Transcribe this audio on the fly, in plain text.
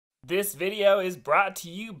This video is brought to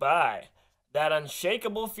you by that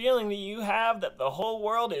unshakable feeling that you have that the whole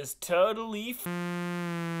world is totally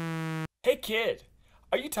Hey kid,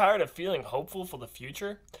 are you tired of feeling hopeful for the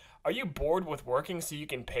future? Are you bored with working so you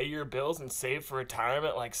can pay your bills and save for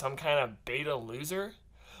retirement like some kind of beta loser?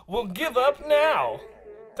 Well, give up now!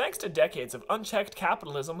 Thanks to decades of unchecked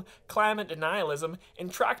capitalism, climate denialism,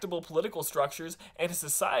 intractable political structures, and a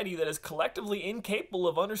society that is collectively incapable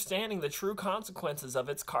of understanding the true consequences of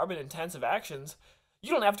its carbon-intensive actions,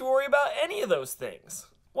 you don't have to worry about any of those things.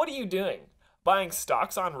 What are you doing? Buying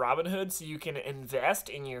stocks on Robinhood so you can invest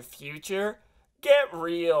in your future? Get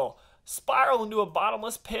real! Spiral into a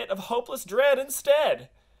bottomless pit of hopeless dread instead!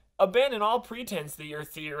 Abandon all pretense that your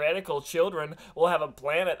theoretical children will have a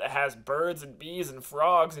planet that has birds and bees and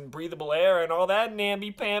frogs and breathable air and all that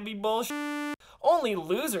namby-pamby bullshit. Only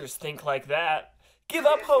losers think like that. Give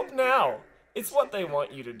up hope now. It's what they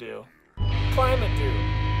want you to do. Climate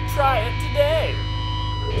doom. Try it today.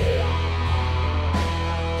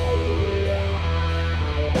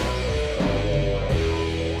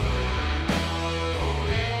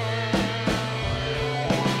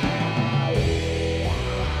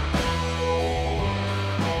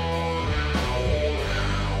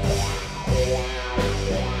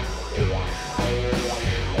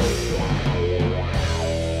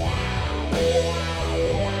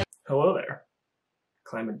 Hello there,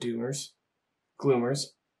 climate doomers,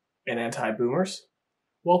 gloomers, and anti-boomers.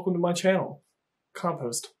 Welcome to my channel,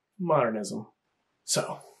 Compost Modernism.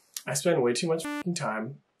 So, I spend way too much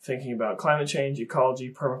time thinking about climate change,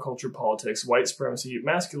 ecology, permaculture, politics, white supremacy,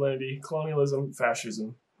 masculinity, colonialism,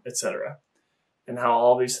 fascism, etc. and how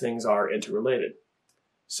all these things are interrelated.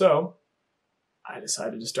 So, I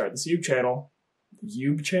decided to start this YouTube channel.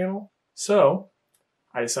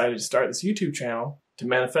 To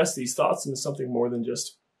manifest these thoughts into something more than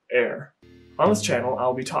just air. On this channel,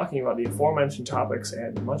 I'll be talking about the aforementioned topics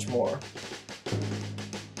and much more.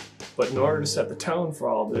 But in order to set the tone for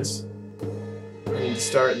all this, I need to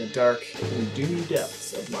start in the dark and doomy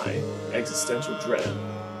depths of my existential dread.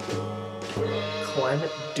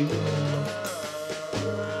 Climate doom.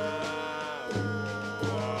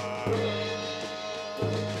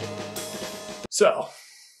 So,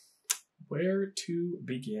 where to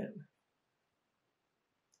begin?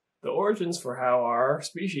 The origins for how our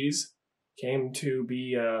species came to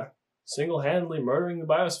be single-handedly murdering the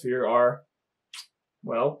biosphere are,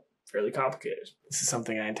 well, fairly complicated. This is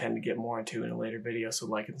something I intend to get more into in a later video, so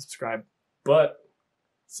like and subscribe. But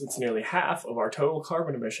since nearly half of our total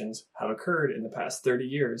carbon emissions have occurred in the past 30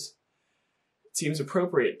 years, it seems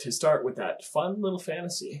appropriate to start with that fun little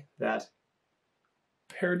fantasy, that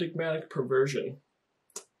paradigmatic perversion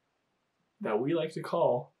that we like to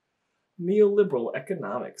call neoliberal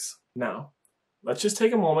economics. Now, let's just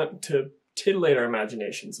take a moment to titillate our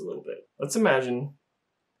imaginations a little bit. Let's imagine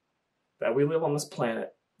that we live on this planet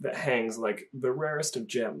that hangs like the rarest of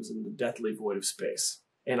gems in the deathly void of space.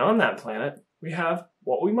 And on that planet, we have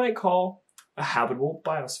what we might call a habitable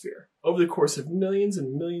biosphere. Over the course of millions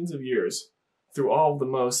and millions of years, through all of the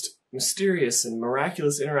most mysterious and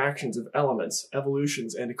miraculous interactions of elements,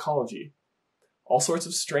 evolutions, and ecology, all sorts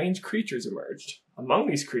of strange creatures emerged. Among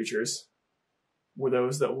these creatures were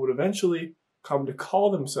those that would eventually come to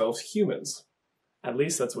call themselves humans. At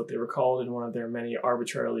least that's what they were called in one of their many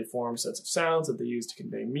arbitrarily formed sets of sounds that they used to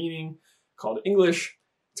convey meaning, called English.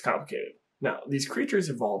 It's complicated. Now, these creatures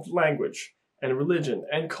evolved language, and religion,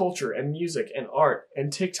 and culture, and music, and art,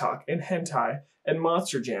 and TikTok, and hentai, and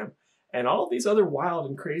Monster Jam, and all these other wild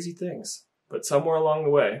and crazy things. But somewhere along the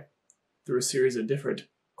way, through a series of different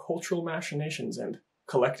cultural machinations and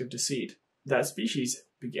collective deceit, that species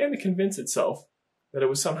began to convince itself that it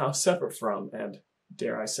was somehow separate from, and,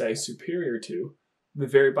 dare I say, superior to, the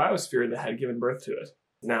very biosphere that had given birth to it.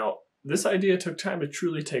 Now, this idea took time to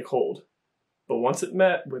truly take hold, but once it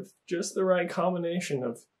met with just the right combination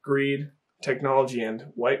of greed, technology, and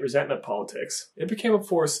white resentment politics, it became a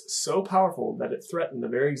force so powerful that it threatened the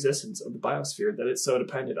very existence of the biosphere that it so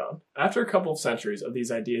depended on. After a couple of centuries of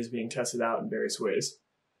these ideas being tested out in various ways,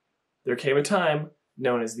 there came a time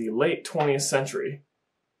known as the late 20th century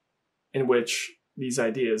in which these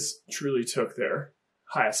ideas truly took their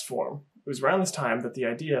highest form. It was around this time that the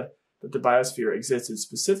idea that the biosphere existed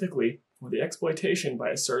specifically for the exploitation by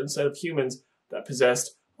a certain set of humans that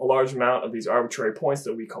possessed a large amount of these arbitrary points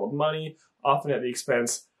that we called money, often at the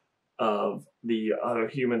expense of the other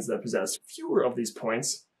humans that possessed fewer of these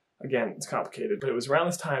points. Again, it's complicated, but it was around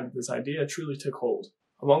this time that this idea truly took hold.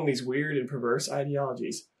 Among these weird and perverse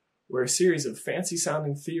ideologies were a series of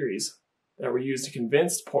fancy-sounding theories that were used to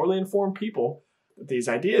convince poorly informed people that these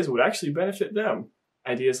ideas would actually benefit them.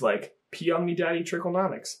 Ideas like Pee on Me Daddy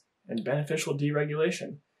Tricklenomics and beneficial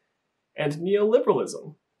deregulation, and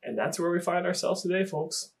neoliberalism. And that's where we find ourselves today,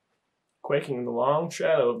 folks, quaking in the long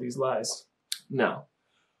shadow of these lies. Now,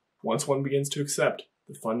 once one begins to accept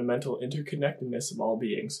the fundamental interconnectedness of all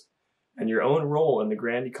beings, and your own role in the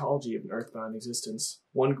grand ecology of an earthbound existence,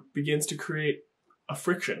 one begins to create a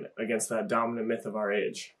friction against that dominant myth of our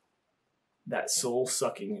age. That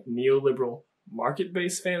soul-sucking, neoliberal,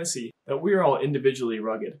 market-based fantasy that we are all individually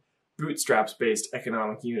rugged, bootstraps-based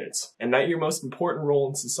economic units, and that your most important role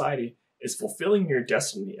in society is fulfilling your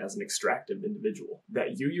destiny as an extractive individual,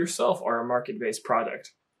 that you yourself are a market-based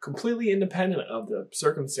product, completely independent of the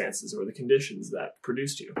circumstances or the conditions that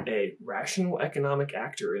produced you, a rational economic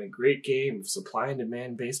actor in a great game of supply and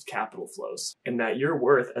demand-based capital flows, and that your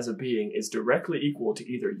worth as a being is directly equal to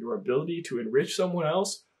either your ability to enrich someone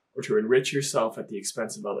else or to enrich yourself at the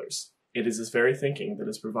expense of others. It is this very thinking that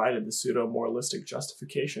has provided the pseudo-moralistic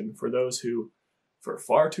justification for those who, for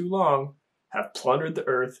far too long, have plundered the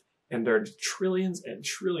earth and earned trillions and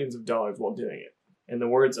trillions of dollars while doing it. In the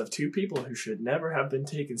words of two people who should never have been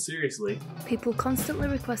taken seriously, people constantly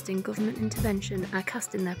requesting government intervention are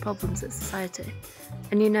casting their problems at society.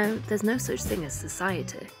 And you know, there's no such thing as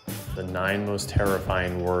society. The 9 most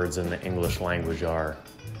terrifying words in the English language are,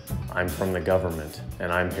 I'm from the government,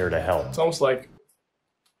 and I'm here to help. It's almost like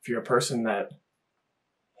if you're a person that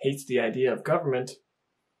hates the idea of government,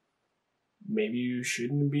 maybe you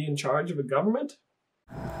shouldn't be in charge of a government?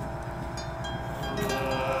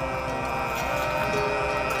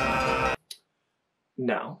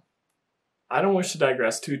 Now, I don't wish to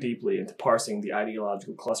digress too deeply into parsing the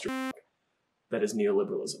ideological cluster that is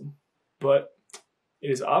neoliberalism, but it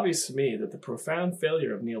is obvious to me that the profound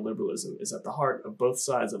failure of neoliberalism is at the heart of both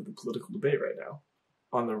sides of the political debate right now.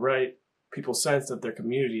 On the right, people sense that their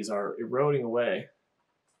communities are eroding away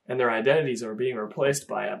and their identities are being replaced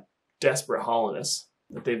by a desperate hollowness,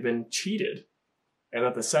 that they've been cheated, and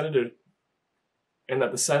that the senators,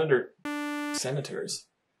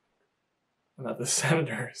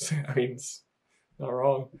 I mean, it's not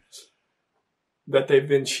wrong, that they've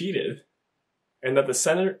been cheated, and that the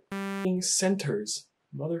centers,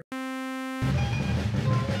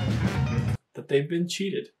 that they've been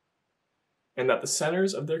cheated, and that the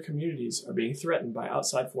centers of their communities are being threatened by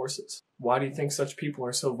outside forces. Why do you think such people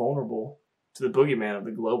are so vulnerable to the boogeyman of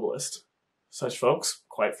the globalist? Such folks,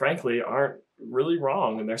 quite frankly, aren't really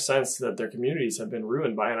wrong in their sense that their communities have been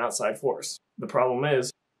ruined by an outside force. The problem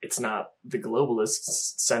is, it's not the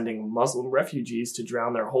globalists sending Muslim refugees to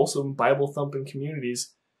drown their wholesome, Bible-thumping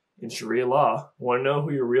communities in Sharia law. Want to know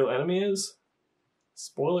who your real enemy is?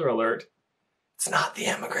 Spoiler alert, it's not the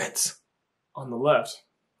immigrants. On the left,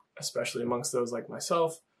 especially amongst those like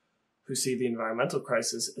myself, who see the environmental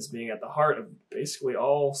crisis as being at the heart of basically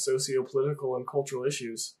all socio-political and cultural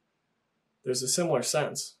issues, there's a similar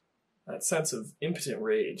sense, that sense of impotent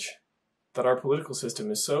rage, that our political system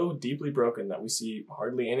is so deeply broken that we see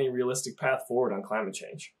hardly any realistic path forward on climate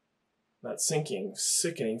change. That sinking,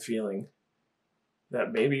 sickening feeling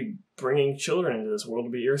that maybe bringing children into this world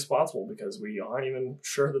would be irresponsible because we aren't even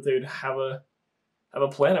sure that they'd have a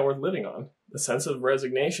planet worth living on. The sense of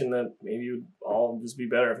resignation that maybe it would all just be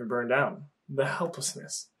better if it burned down. The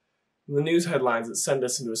helplessness. The news headlines that send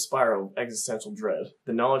us into a spiral of existential dread.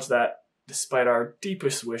 The knowledge that, despite our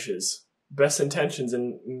deepest wishes, best intentions,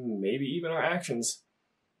 and maybe even our actions,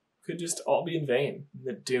 could just all be in vain.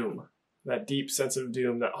 The doom. That deep sense of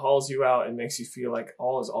doom that hauls you out and makes you feel like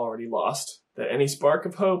all is already lost. That any spark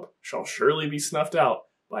of hope shall surely be snuffed out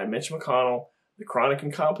by Mitch McConnell, the chronic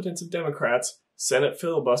incompetence of Democrats, Senate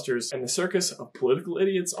filibusters, and the circus of political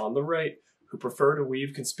idiots on the right who prefer to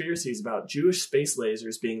weave conspiracies about Jewish space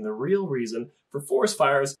lasers being the real reason for forest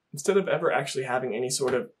fires instead of ever actually having any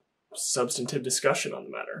sort of substantive discussion on the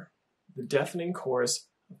matter. The deafening chorus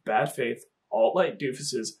of bad faith, alt-right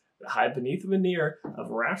doofuses that hide beneath a veneer of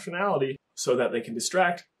rationality so that they can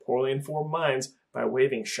distract poorly informed minds by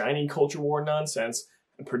waving shiny culture war nonsense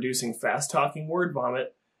and producing fast-talking word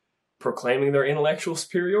vomit, proclaiming their intellectual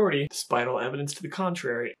superiority despite all evidence to the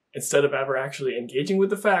contrary, instead of ever actually engaging with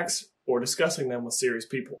the facts or discussing them with serious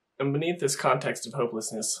people. And beneath this context of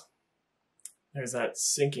hopelessness, there's that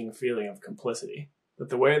sinking feeling of complicity, that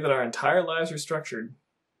the way that our entire lives are structured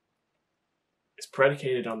is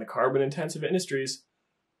predicated on the carbon-intensive industries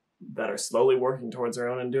that are slowly working towards their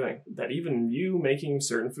own undoing. That even you making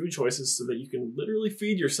certain food choices so that you can literally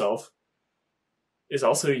feed yourself is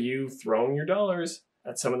also you throwing your dollars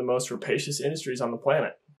at some of the most rapacious industries on the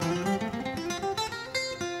planet.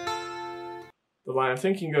 The line of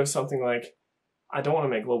thinking goes something like, I don't want to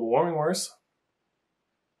make global warming worse,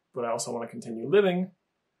 but I also want to continue living.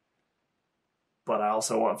 but I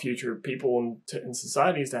also want future people and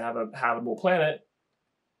societies to have a habitable planet.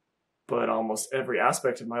 But almost every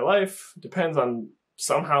aspect of my life depends on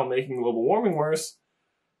somehow making global warming worse.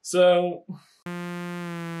 So,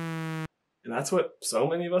 and that's what so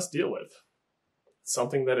many of us deal with. It's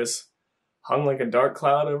something that has hung like a dark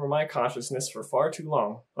cloud over my consciousness for far too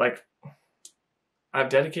long. Like, I've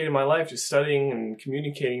dedicated my life to studying and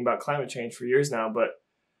communicating about climate change for years now, but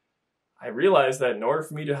I realize that in order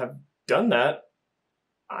for me to have done that,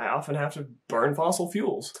 I often have to burn fossil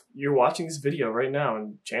fuels. You're watching this video right now,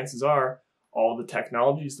 and chances are all the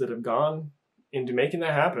technologies that have gone into making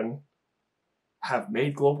that happen have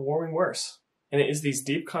made global warming worse. And it is these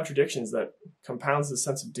deep contradictions that compounds the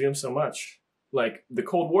sense of doom so much. Like, the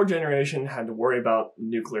Cold War generation had to worry about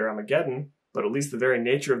nuclear Armageddon, but at least the very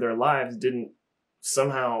nature of their lives didn't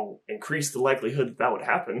somehow increase the likelihood that that would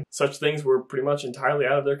happen. Such things were pretty much entirely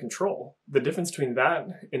out of their control. The difference between that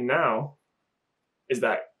and now is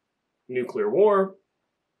that nuclear war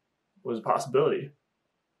was a possibility.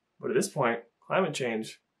 But at this point, climate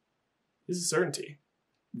change is a certainty.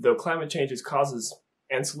 Though climate change's causes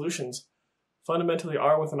and solutions fundamentally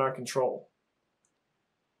are within our control,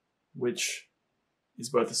 which is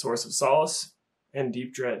both a source of solace and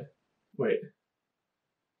deep dread. Wait.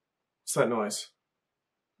 What's that noise?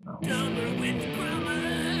 Oh.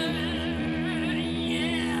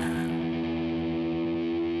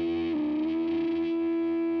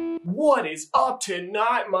 What is up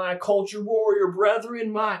tonight, my culture warrior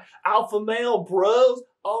brethren, my alpha male bros?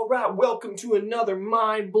 Alright, welcome to another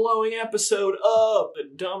mind-blowing episode of the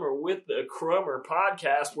Dumber with the Crummer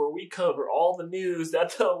podcast, where we cover all the news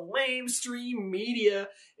that the lamestream media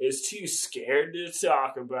is too scared to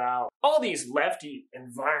talk about. All these lefty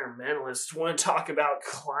environmentalists want to talk about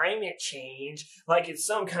climate change like it's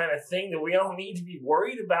some kind of thing that we don't need to be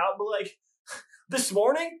worried about, but like, this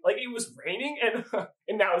morning, like, it was raining, and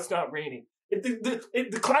now it's not raining.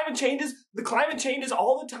 The climate changes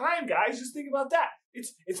all the time, guys. Just think about that.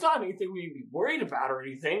 It's not anything we need to be worried about or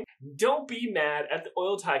anything. Don't be mad at the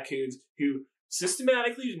oil tycoons who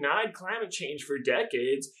systematically denied climate change for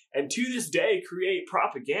decades and to this day create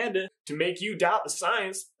propaganda to make you doubt the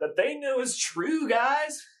science that they know is true,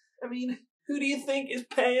 guys. I mean, who do you think is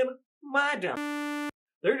paying my dumb?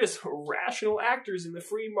 They're just rational actors in the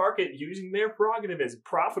free market using their prerogative as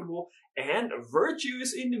profitable and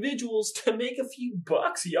virtuous individuals to make a few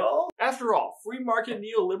bucks, y'all. After all, free market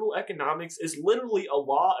neoliberal economics is literally a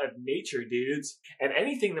law of nature, dudes. And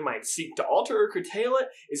anything that might seek to alter or curtail it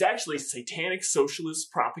is actually satanic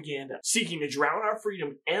socialist propaganda, seeking to drown our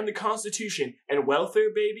freedom and the Constitution and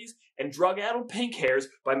welfare babies and drug-addled pink hairs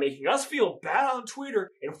by making us feel bad on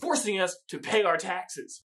Twitter and forcing us to pay our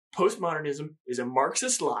taxes. Postmodernism is a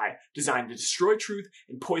Marxist lie designed to destroy truth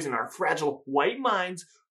and poison our fragile white minds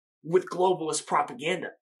with globalist propaganda.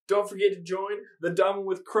 Don't forget to join the Dumber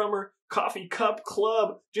with Crummer Coffee Cup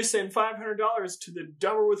Club. Just send $500 to the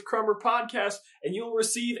Dumber with Crummer podcast and you'll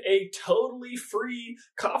receive a totally free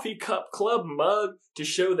Coffee Cup Club mug to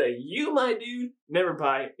show that you, my dude, never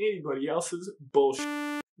buy anybody else's bullshit.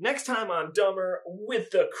 Next time on Dumber with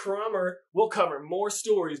the Crummer, we'll cover more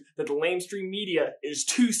stories that the lamestream media is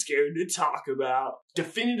too scared to talk about.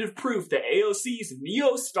 Definitive proof that AOC's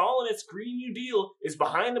neo-Stalinist Green New Deal is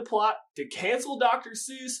behind the plot to cancel Dr.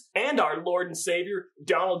 Seuss and our Lord and Savior,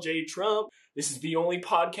 Donald J. Trump. This is the only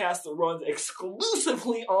podcast that runs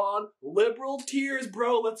exclusively on liberal tears,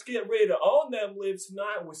 bro. Let's get ready to own them libs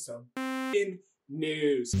tonight with some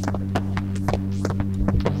news.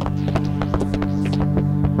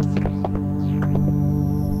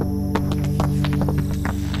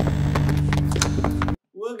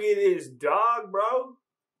 Look at this dog, bro.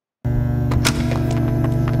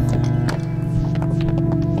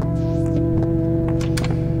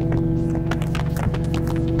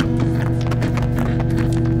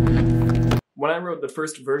 When I wrote the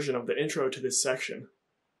first version of the intro to this section,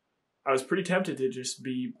 I was pretty tempted to just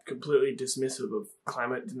be completely dismissive of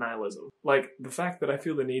climate denialism. Like, the fact that I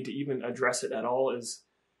feel the need to even address it at all is,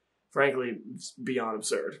 frankly, beyond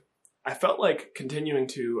absurd. I felt like continuing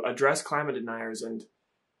to address climate deniers and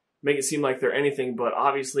make it seem like they're anything but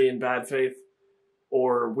obviously in bad faith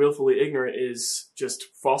or willfully ignorant is just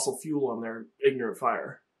fossil fuel on their ignorant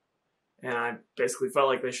fire. And I basically felt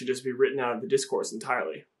like they should just be written out of the discourse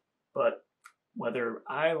entirely. But whether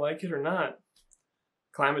I like it or not,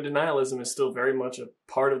 climate denialism is still very much a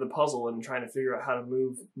part of the puzzle in trying to figure out how to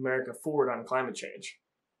move America forward on climate change.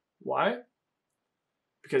 Why?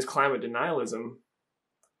 Because climate denialism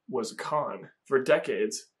was a con. For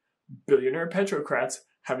decades, billionaire petrocrats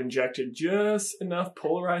have injected just enough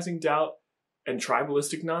polarizing doubt and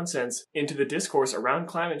tribalistic nonsense into the discourse around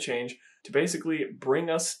climate change to basically bring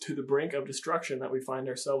us to the brink of destruction that we find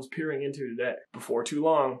ourselves peering into today. Before too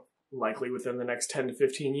long, likely within the next 10 to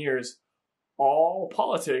 15 years, all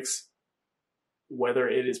politics, whether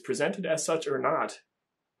it is presented as such or not,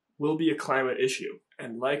 will be a climate issue.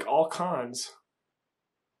 And like all cons,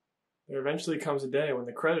 there eventually comes a day when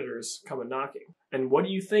the creditors come a-knocking. And what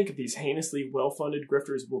do you think these heinously well-funded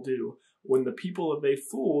grifters will do when the people that they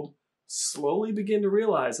fooled slowly begin to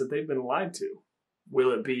realize that they've been lied to?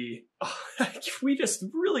 Will it be... we just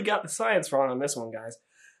really got the science wrong on this one, guys.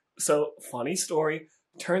 So, funny story.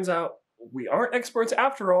 Turns out we aren't experts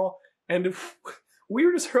after all, and we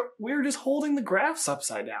were just holding the graphs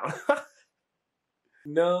upside down.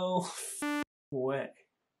 No way.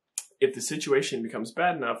 If the situation becomes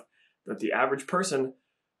bad enough that the average person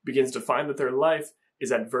begins to find that their life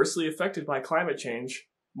is adversely affected by climate change,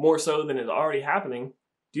 more so than is already happening,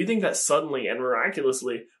 do you think that suddenly and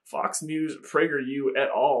miraculously Fox News, PragerU et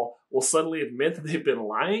al. Will suddenly admit that they've been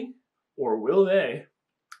lying? Or will they,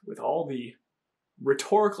 with all the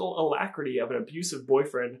rhetorical alacrity of an abusive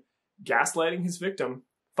boyfriend gaslighting his victim,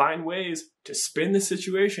 find ways to spin the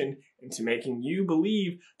situation into making you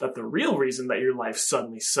believe that the real reason that your life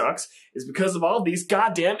suddenly sucks is because of all these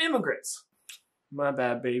goddamn immigrants? My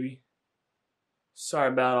bad, baby.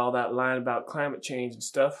 Sorry about all that lying about climate change and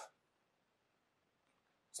stuff.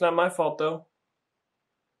 It's not my fault, though.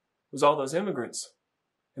 It was all those immigrants.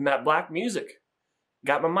 And that black music.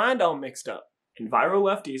 Got my mind all mixed up. Enviro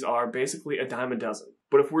lefties are basically a dime a dozen.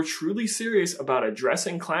 But if we're truly serious about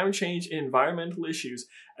addressing climate change and environmental issues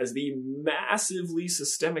as the massively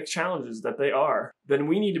systemic challenges that they are, then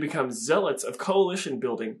we need to become zealots of coalition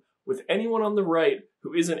building with anyone on the right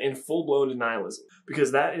who isn't in full-blown denialism.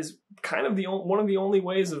 Because that is kind of one of the only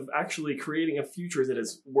ways of actually creating a future that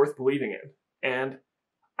is worth believing in. And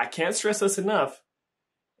I can't stress this enough.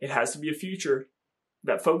 It has to be a future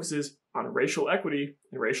that focuses on racial equity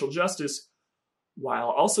and racial justice, while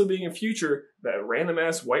also being a future that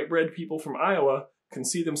random-ass white-bread people from Iowa can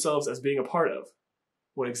see themselves as being a part of.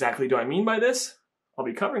 What exactly do I mean by this? I'll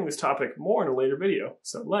be covering this topic more in a later video,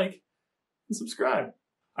 so like and subscribe.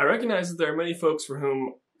 I recognize that there are many folks for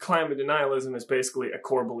whom climate denialism is basically a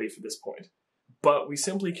core belief at this point, but we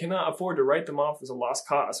simply cannot afford to write them off as a lost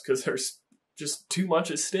cause because there's just too much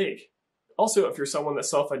at stake. Also, if you're someone that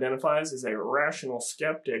self-identifies as a rational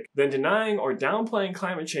skeptic, then denying or downplaying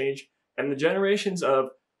climate change and the generations of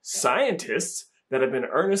scientists that have been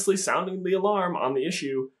earnestly sounding the alarm on the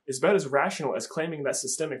issue is about as rational as claiming that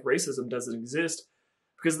systemic racism doesn't exist,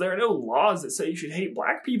 because there are no laws that say you should hate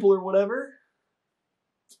black people or whatever.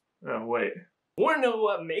 Oh, wait. Wanna know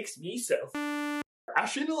what makes me so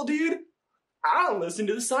rational, dude? I don't listen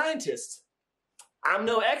to the scientists. I'm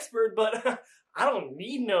no expert, but I don't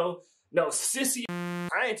need no sissy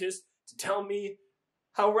scientist to tell me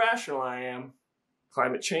how rational I am.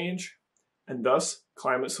 Climate change, and thus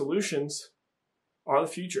climate solutions, are the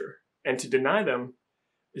future. And to deny them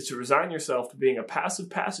is to resign yourself to being a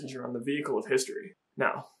passive passenger on the vehicle of history.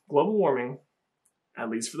 Now, global warming, at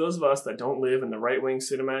least for those of us that don't live in the right-wing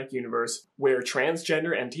cinematic universe where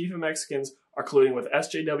transgender Antifa Mexicans are colluding with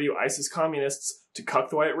SJW ISIS communists to cuck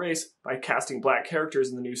the white race by casting black characters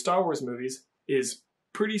in the new Star Wars movies, is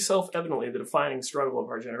pretty self-evidently the defining struggle of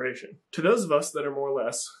our generation. To those of us that are more or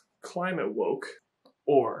less climate woke,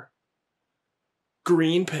 or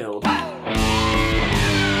green-pilled,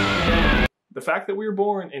 the fact that we were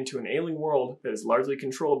born into an alien world that is largely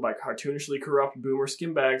controlled by cartoonishly corrupt boomer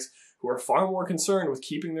skimbags who are far more concerned with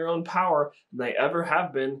keeping their own power than they ever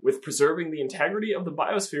have been with preserving the integrity of the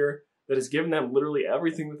biosphere that has given them literally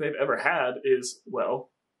everything that they've ever had is,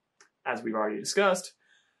 well, as we've already discussed,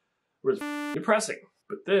 really depressing.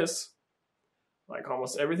 But this, like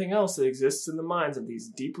almost everything else that exists in the minds of these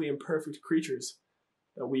deeply imperfect creatures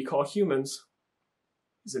that we call humans,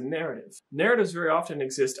 is a narrative. Narratives very often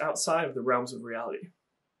exist outside of the realms of reality.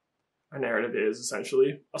 A narrative is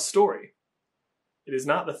essentially a story. It is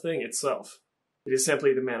not the thing itself. It is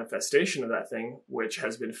simply the manifestation of that thing, which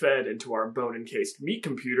has been fed into our bone-encased meat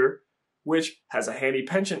computer, which has a handy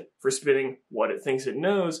penchant for spinning what it thinks it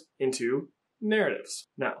knows into narratives.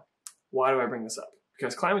 Now, why do I bring this up?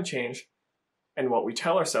 Because climate change, and what we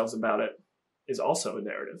tell ourselves about it, is also a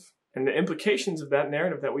narrative. And the implications of that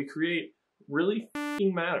narrative that we create really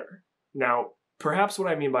f***ing matter. Now, perhaps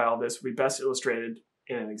what I mean by all this would be best illustrated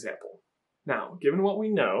in an example. Now, given what we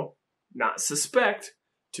know, not suspect,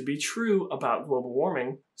 to be true about global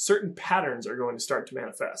warming, certain patterns are going to start to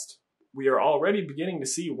manifest. We are already beginning to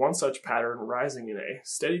see one such pattern rising in a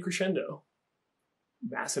steady crescendo.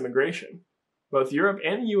 Mass immigration. Both Europe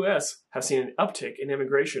and the US have seen an uptick in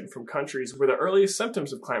immigration from countries where the earliest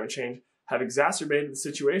symptoms of climate change have exacerbated the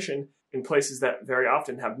situation in places that very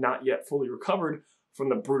often have not yet fully recovered from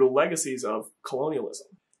the brutal legacies of colonialism.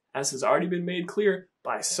 As has already been made clear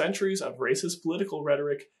by centuries of racist political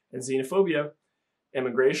rhetoric and xenophobia,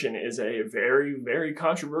 immigration is a very, very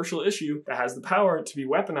controversial issue that has the power to be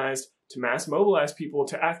weaponized to mass mobilize people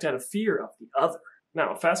to act out of fear of the other.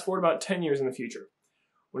 Now, fast forward about 10 years in the future,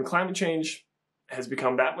 when climate change has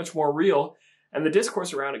become that much more real, and the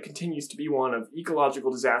discourse around it continues to be one of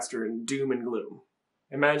ecological disaster and doom and gloom.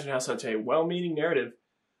 Imagine how such a well-meaning narrative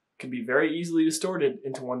can be very easily distorted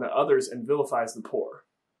into one that others and vilifies the poor,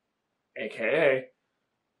 aka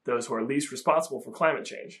those who are least responsible for climate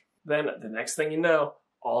change. Then, the next thing you know,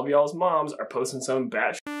 all of y'all's moms are posting some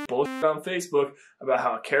batshit bullshit on Facebook about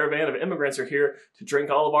how a caravan of immigrants are here to drink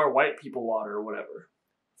all of our white people water or whatever.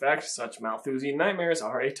 In fact, such Malthusian nightmares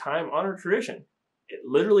are a time-honored tradition. It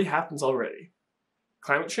literally happens already.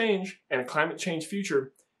 Climate change and a climate change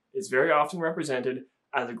future is very often represented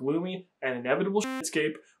as a gloomy and inevitable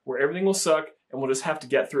shitscape where everything will suck and we'll just have to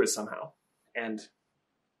get through it somehow. And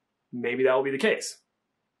maybe that will be the case.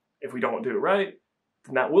 If we don't do it right,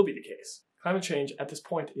 then that will be the case. Climate change at this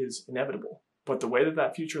point is inevitable, but the way that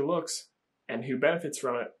that future looks and who benefits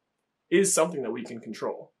from it is something that we can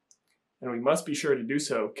control, and we must be sure to do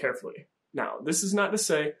so carefully. Now, this is not to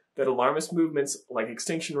say that alarmist movements like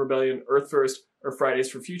Extinction Rebellion, Earth First, or Fridays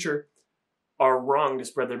for Future are wrong to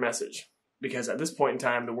spread their message, because at this point in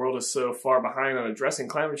time, the world is so far behind on addressing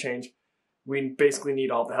climate change, we basically need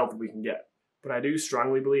all the help that we can get. But I do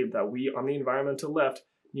strongly believe that we on the environmental left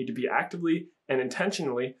need to be actively and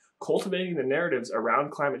intentionally cultivating the narratives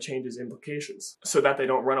around climate change's implications so that they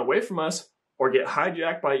don't run away from us or get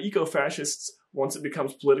hijacked by eco-fascists once it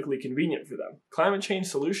becomes politically convenient for them. Climate change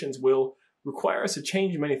solutions will require us to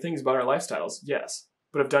change many things about our lifestyles, yes,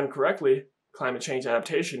 but if done correctly, climate change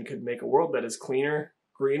adaptation could make a world that is cleaner,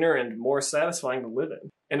 greener, and more satisfying to live in.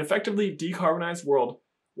 An effectively decarbonized world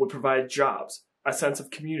would provide jobs, a sense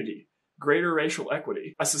of community, greater racial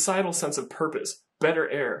equity, a societal sense of purpose, better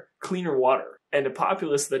air, cleaner water, and a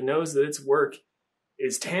populace that knows that its work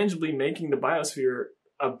is tangibly making the biosphere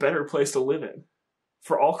a better place to live in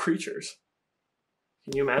for all creatures.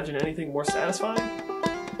 Can you imagine anything more satisfying?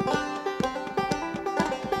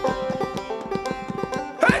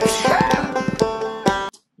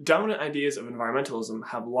 Dominant ideas of environmentalism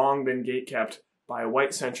have long been gatekept by a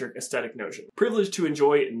white-centric aesthetic notion. Privilege to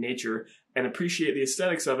enjoy nature and appreciate the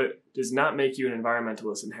aesthetics of it does not make you an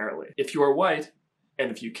environmentalist inherently. If you are white,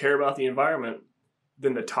 and if you care about the environment,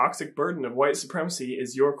 then the toxic burden of white supremacy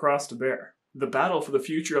is your cross to bear. The battle for the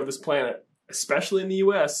future of this planet, especially in the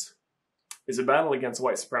US, is a battle against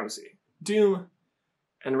white supremacy. Doom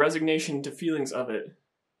and resignation to feelings of it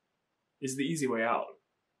is the easy way out.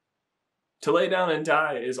 To lay down and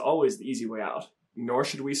die is always the easy way out, nor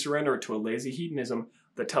should we surrender to a lazy hedonism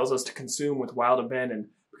that tells us to consume with wild abandon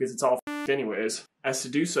because it's all f***ed anyways, as to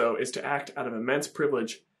do so is to act out of immense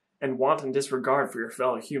privilege and wanton disregard for your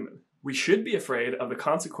fellow human. We should be afraid of the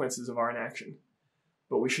consequences of our inaction,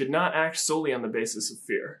 but we should not act solely on the basis of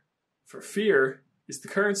fear. For fear is the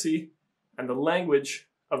currency and the language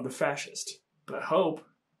of the fascist. But hope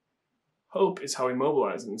is how we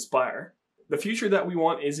mobilize and inspire. The future that we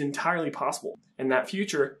want is entirely possible, and that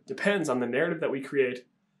future depends on the narrative that we create,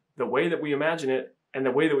 the way that we imagine it, and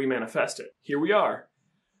the way that we manifest it. Here we are,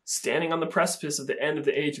 standing on the precipice of the end of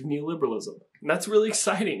the age of neoliberalism. And that's really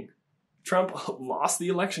exciting. Trump lost the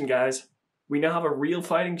election, guys. We now have a real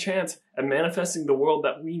fighting chance at manifesting the world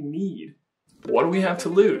that we need. What do we have to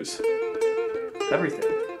lose?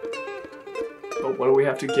 Everything. But what do we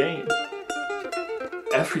have to gain?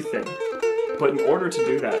 Everything. But in order to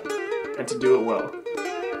do that, and to do it well,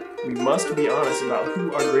 we must be honest about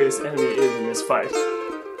who our greatest enemy is in this fight.